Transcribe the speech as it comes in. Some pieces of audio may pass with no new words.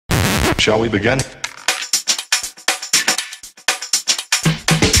Shall we begin?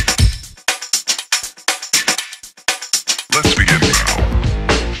 Let's begin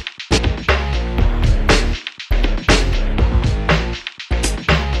now.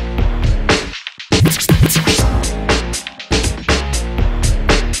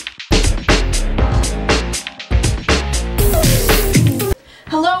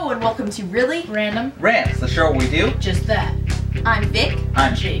 Hello and welcome to Really Random Rants, the show we do. Just that. I'm Vic.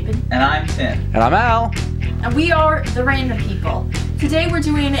 I'm Jaben. And I'm Tim. And I'm Al. And we are the Random People. Today we're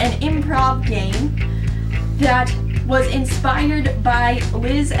doing an improv game that was inspired by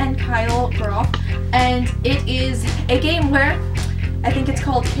Liz and Kyle Groff, and it is a game where I think it's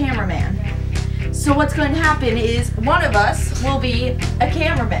called Cameraman. So what's going to happen is one of us will be a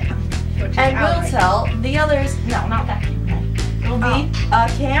cameraman, and we'll tell the others, no, not that cameraman, we'll be a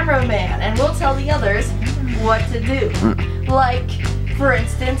cameraman, and we'll tell the others what to do. Like, for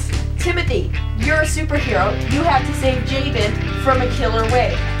instance, Timothy, you're a superhero. You have to save Jaben from a killer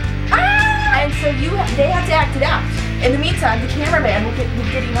wave. And so they have to act it out. In the meantime, the cameraman will be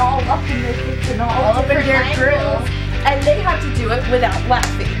getting all up in their kitchen, all up in their grills, and they have to do it without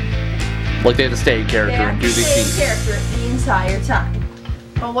laughing. Like they have to stay in character and do these Stay in scenes. character the entire time.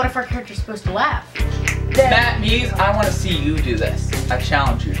 But what if our character's supposed to laugh? That means I want to see you do this. I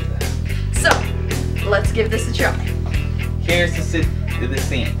challenge you to this. So, let's give this a try. Here's the scene.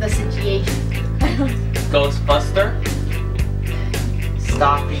 The situation. Ghostbuster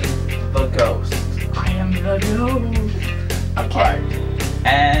stopping the ghost. I am the ghost. Okay.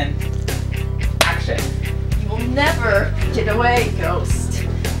 And action. You will never get away, ghost.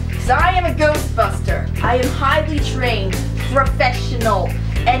 Because I am a Ghostbuster. I am highly trained, professional,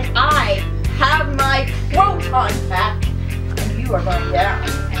 and I have my proton pack. And you are going down.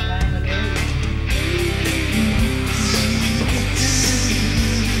 And I'm a ghost.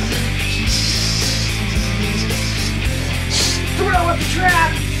 Throw up the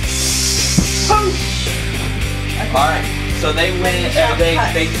trap. Poosh. Alright, so they win.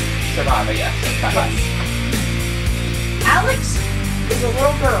 They survive, I guess. Yes. Alex is a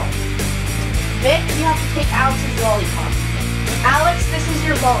little girl. Vic, you have to take Alex's lollipop. Alex, this is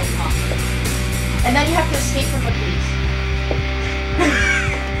your lollipop. And then you have to escape from the police.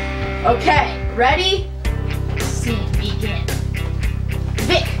 Okay, ready? Scene begin.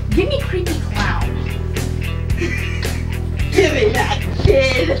 Vic, give me creepy clown. Give me that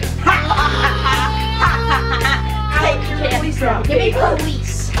kid. Give me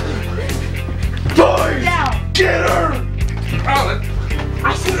police. Boys! Down. Get her! I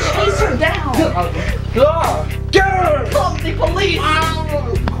said chase her down. Get her! Call the police.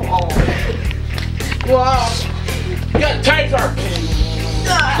 Wow! Get taser!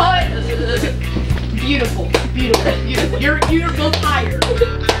 Cut. Beautiful, beautiful, beautiful. You're both hired.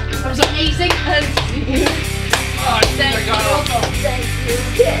 That was amazing. Thank you,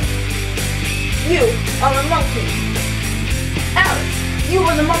 kid. You are a monkey. Alex, you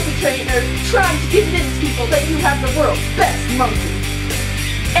are the monkey trainer trying to convince people that you have the world's best monkey.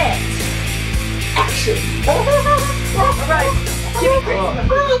 And action. Alright, give me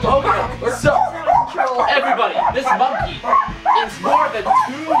crazy. Okay, so everybody, this monkey is more than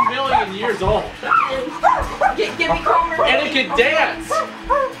 2 million years old, Give me calmer. and it can dance.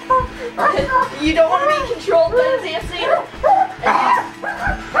 You don't want to be controlled by the dancing?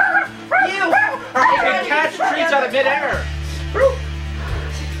 You! It can catch treats out of midair.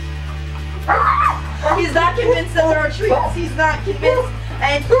 He's not convinced that there are treats. He's not convinced.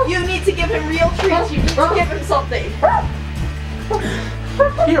 And you need to give him real treats. You need to give him something.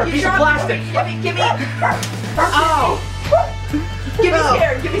 Here, a piece of plastic. Give me. Oh! Give me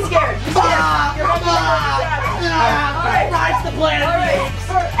scared. Give me scared. You're scared. You're going to Alright. Rise the planet. Alright.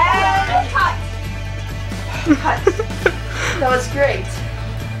 And cut. Cut. That was great.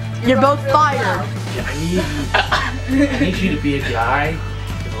 You're both fired. I need you to be a guy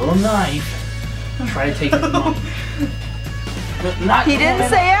with a little knife. Try to take the monkey. Not He didn't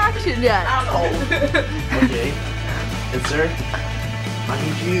say action yet. Okay. And sir, I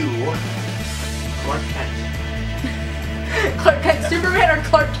need you, Clark Kent. Clark Kent, Superman or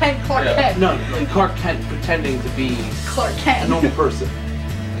Clark Kent, Clark Kent? No, like Clark Kent pretending to be Clark a Kent. normal person.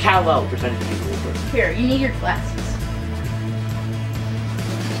 Kal-El pretending to be a normal person. Here, you need your glasses.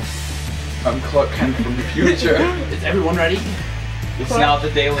 I'm Clark Kent from the future. Is everyone ready? It's now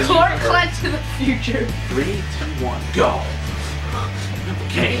the daily. Clark universe. Kent to the future. 3, 2, 1, go!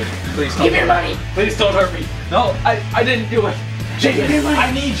 Okay. Please don't Give me your hurt money. Please don't hurt me. No, I didn't do it. Jaben,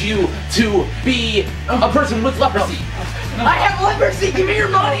 I need you to be a person with leprosy. I have leprosy. Give me your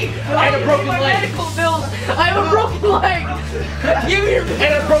money. And a broken my leg. medical bills. I have a broken leg. Give me your.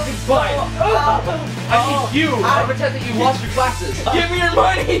 And a broken fine. I need you. I pretend that you lost your glasses. Give me your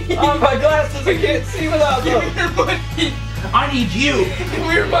money! Oh, my glasses, I can't see without them. Give me your money! I need you. Give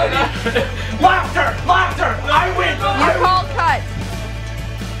me your money! Laughter! Laughter! I win! You call cut.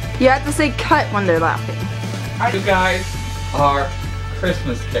 You have to say cut when they're laughing. You guys are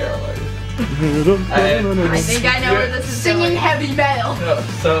Christmas carolers. And I think I know where this is Singing going. heavy metal.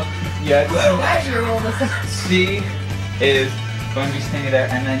 so, yeah, As you roll this. she is going to be standing there,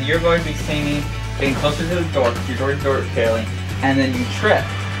 and then you're going to be singing, getting closer to the door, because your door is failing, and then you trip.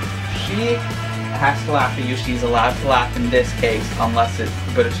 She has to laugh at you. She's allowed to laugh in this case,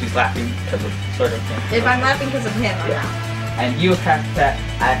 but if she's laughing because of circumstances. If I'm laughing because of him, I'm Yeah. out. And you have to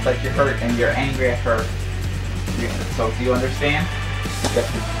act like you're hurt and you're angry at her. So do you understand?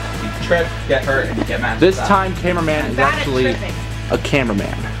 You trip, get hurt, and you get mad. This time, cameraman is Bad at actually tripping. a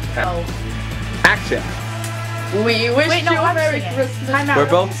cameraman. Oh. Action. We wish Wait, no, you a I'm Merry singing. Christmas. Time out. We're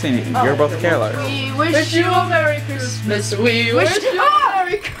both singing. You're both careless. We wish you a Merry Christmas. We wish you a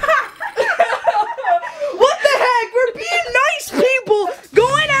Merry Christmas. What the heck? We're being nice people,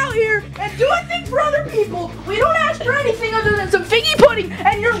 going out here and doing things for other people. We don't ask for anything other than some figgy pudding,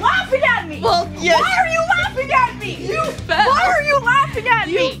 and you're laughing at me. Well, yes. Why are you laughing at me? You fell. Why are you laughing at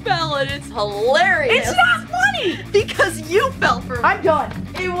You me? fell and it's hilarious. It's not funny. because you fell for. I'm done.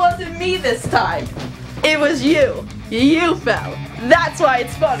 It wasn't me this time. It was you. You fell. That's why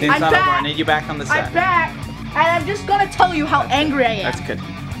it's funny. Seems I'm not over. back. I need you back on the set. I'm back, and I'm just gonna tell you how angry I am. That's good.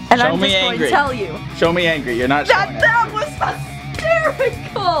 And Show I'm me just going angry. to tell you Show me angry. You're not showing it. that was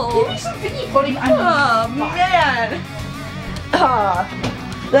hysterical. Give me some figgy pudding. Oh man.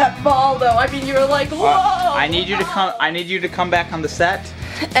 That fall though. I mean, you were like, whoa. I need you to come. I need you to come back on the set.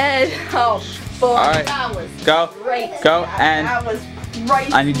 And oh boy, All right. that was Go. great. Go and That was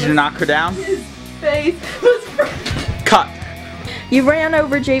right. I need you to knock her down. His face was. Cut. You ran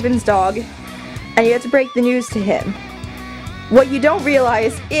over Jaben's dog, and you had to break the news to him. What you don't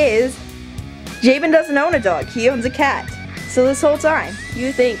realize is, Jaben doesn't own a dog, he owns a cat. So this whole time,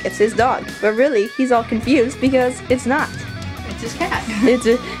 you think it's his dog, but really, he's all confused because it's not. It's his cat.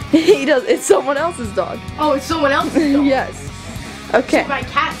 It's someone else's dog. Oh, it's someone else's dog. Yes. Okay, So my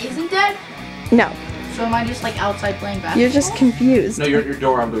cat isn't dead? no, So am I just like outside playing basketball? you're just confused. No, your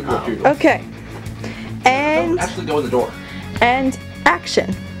door. I'm going to go through your door. Okay. And, Actually, go in the door. and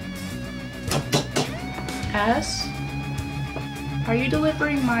action. S? Are you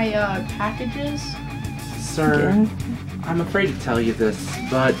delivering my packages? Sir, I'm afraid to tell you this,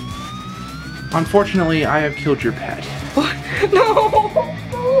 but unfortunately, I have killed your pet.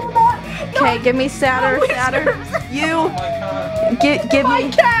 Okay, give me sadder. You, give My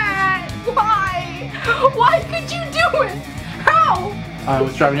me, cat! Why? Why could you do it? How? I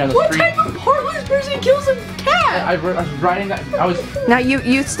was driving down the What street. type of heartless person kills a cat? I was riding that. I was now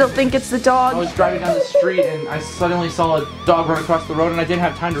you still think it's the dog? driving down the street and I suddenly saw a dog run across the road and I didn't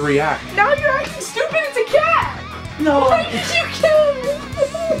have time to react. Now you're acting stupid. It's a cat. No, Why did you kill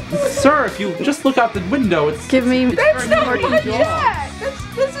it? sir, if you just look out the window, it's Give me. That's not my dog. cat.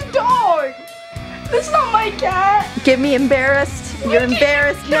 That's a dog. That's not my cat. Give me embarrassed. You're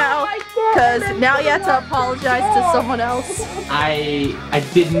embarrassed now, because now you have to apologize to someone else. I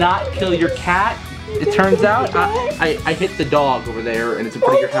did not kill your cat. It turns out I hit the dog over there and it's in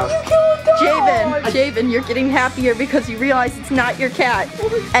front of your house. Jaben, you're getting happier because you realize it's not your cat,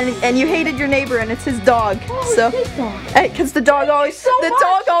 and you hated your neighbor and it's his dog. So, because the dog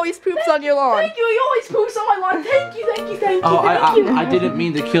always poops on your lawn. Thank you. He always poops on my lawn. Thank you. Oh, I didn't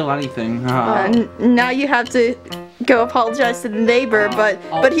mean to kill anything. Now you have to go apologize to the neighbor,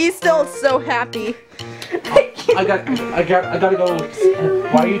 but he's still so happy. I gotta go.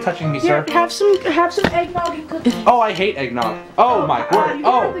 Why are you touching me, sir? Have some eggnog and cookies. Oh, I hate eggnog. Oh my word. You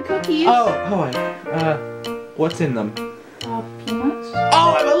Oh. have the cookies. What's in them? Peanuts.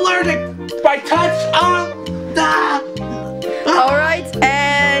 Oh, I'm allergic by touch. All right,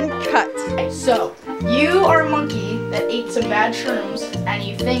 and cut. So, you are a monkey that ate some bad shrooms, and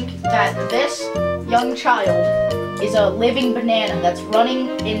you think that this young child is a living banana that's running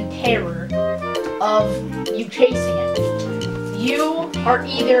in terror of you chasing it. You are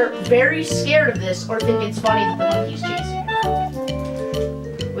either very scared of this or think it's funny that the monkey's chasing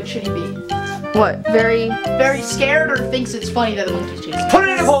you. Which should you be? What? Very Very scared or thinks it's funny that the monkey's chasing you? Put it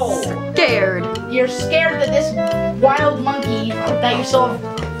in a bowl. scared. You're scared that this wild monkey that you saw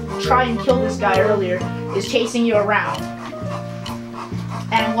try and kill this guy earlier is chasing you around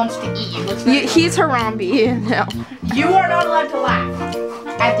and wants to eat you. What's that? He's Harambe. No. You are not allowed to laugh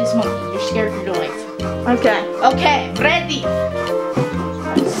at this monkey. You're scared for your life. Okay. Okay, ready.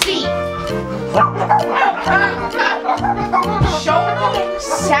 See. Show me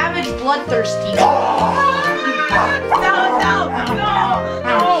savage, bloodthirsty. No.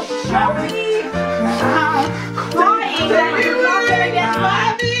 Show me. Crying that you're not gonna get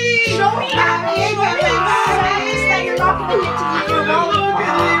Show me sadness that you're not gonna get to eat your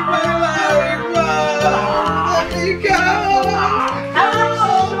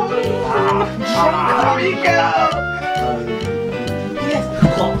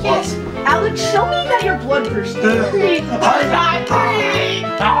Yes, Alex, show me that you're bloodthirsty.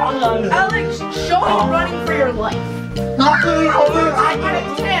 Alex, show me running for your life.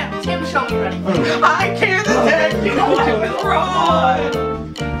 Tim, show me running. I can't attack you.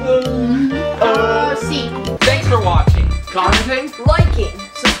 See, Thanks for watching, Commenting? Liking.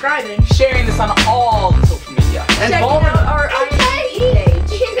 subscribing. sharing this on all the social media. And Checking follow out our IMDb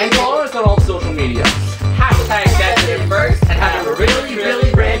page. and follow us on all social media.